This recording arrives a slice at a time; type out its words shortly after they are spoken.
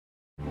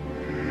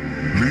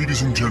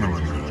Ladies and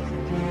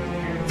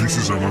gentlemen, this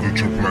is another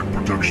Black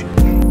production.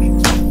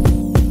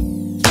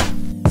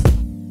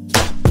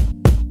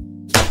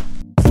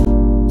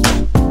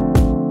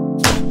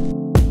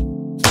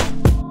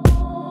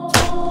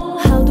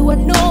 How do I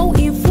know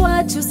if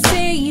what you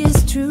say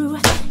is true?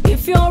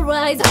 If your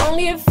eyes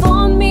only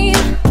for me?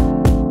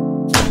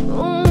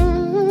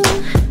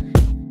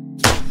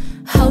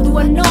 How do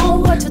I know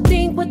what you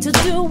think, what you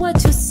do,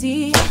 what you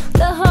see?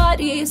 The heart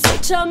is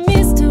such a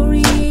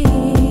mystery.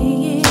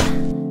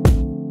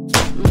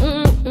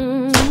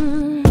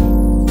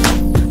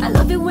 I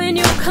love it when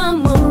you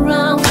come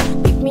around,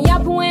 pick me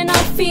up when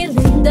I'm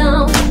feeling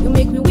down. You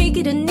make me weak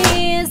at the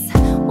knees.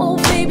 Oh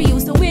baby, you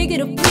so wicked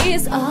to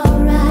please.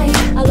 Alright,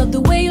 I love the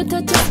way you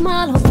touch your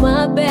smile on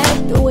my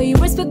back, the way you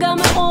whisper got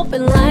me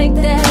open like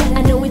that.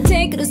 I know we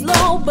take it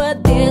slow,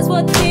 but there's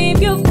one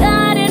thing you've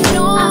gotta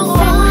know. I'm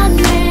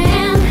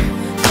falling,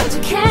 could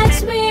you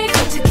catch me?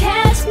 Could you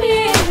catch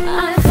me?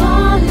 I'm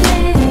falling,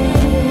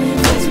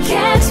 could you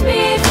catch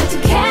me? Could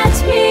you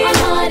catch me? My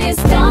heart is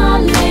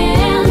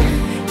darling.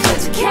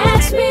 Could you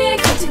catch me?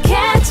 Could you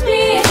catch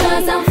me?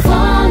 Cause I'm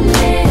falling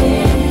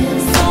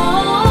so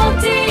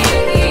deep.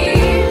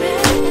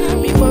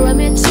 Before I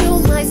met you,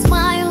 my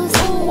smiles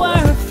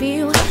were a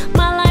few.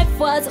 My life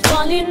was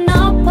falling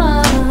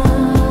apart.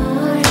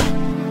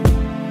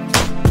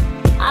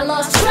 I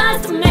lost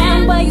trust,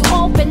 man, but you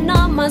opened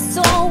up my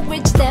soul.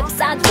 Which depths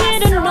I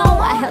didn't know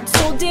I held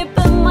so deep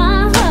in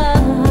my heart.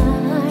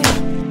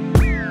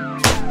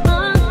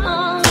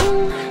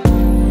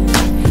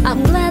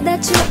 I'm glad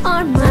that you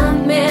are my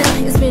man.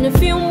 It's been a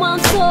few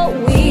months so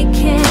we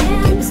can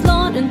keep it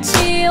slow and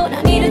chill.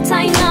 I need to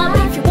tighten up.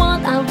 If you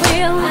want, I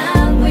will.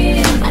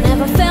 I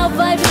never felt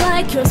vibes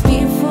like yours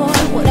before.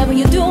 Whatever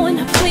you're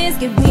doing, please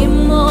give me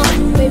more.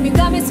 Baby, you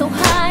got me so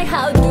high.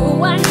 How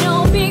do I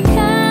know?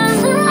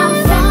 Because I'm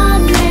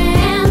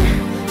falling.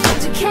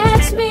 Could you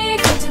catch me?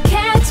 Could you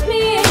catch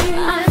me?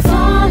 I'm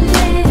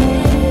falling.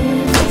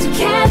 Could you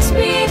catch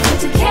me?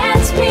 Could you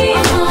catch me?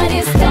 My heart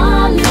is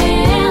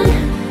darling.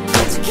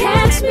 Could you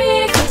catch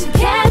me? Could you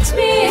catch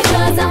me?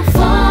 Cause I'm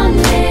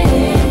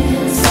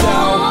falling so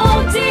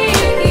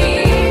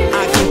deep. I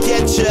can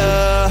get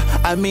ya.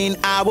 I mean,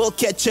 I will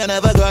catch you.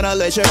 Never gonna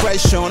let your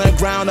crash on the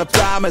ground, I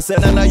promise.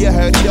 And I know you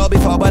heard it all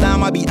before, but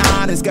I'ma be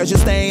honest, cause you're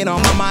staying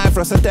on my mind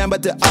from September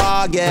to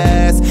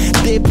August.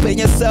 Deep in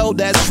your soul,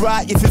 that's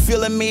right. If you're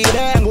feeling me,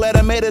 then I'm glad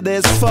I made it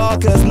this far.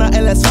 Cause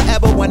nothing lasts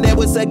forever. One day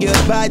we'll say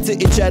goodbye to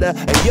each other,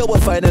 and you will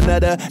find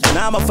another, and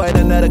I'ma find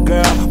another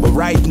girl. But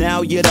right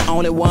now, you're the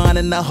only one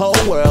in the whole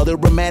world. The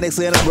romantics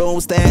in the room,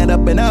 stand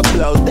up and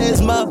upload.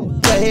 This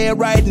motherfucker here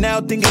right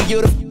now, thinking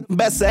you the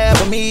best I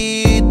ever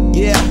meet.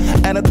 Yeah,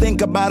 and I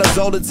think about us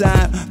all the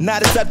time.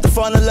 Not the type to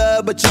fall in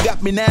love, but you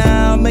got me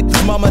now. Make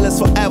this moment last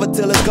forever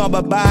till it's gone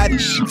bye-bye.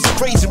 It's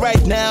crazy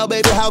right now,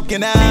 baby, how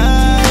can I?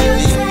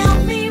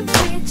 Tell me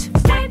which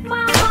way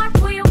my heart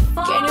will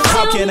fall. Can you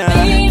How tell can me,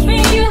 I?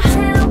 baby? You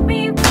tell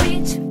me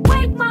which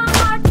way my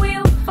heart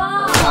will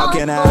fall. How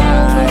can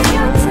I?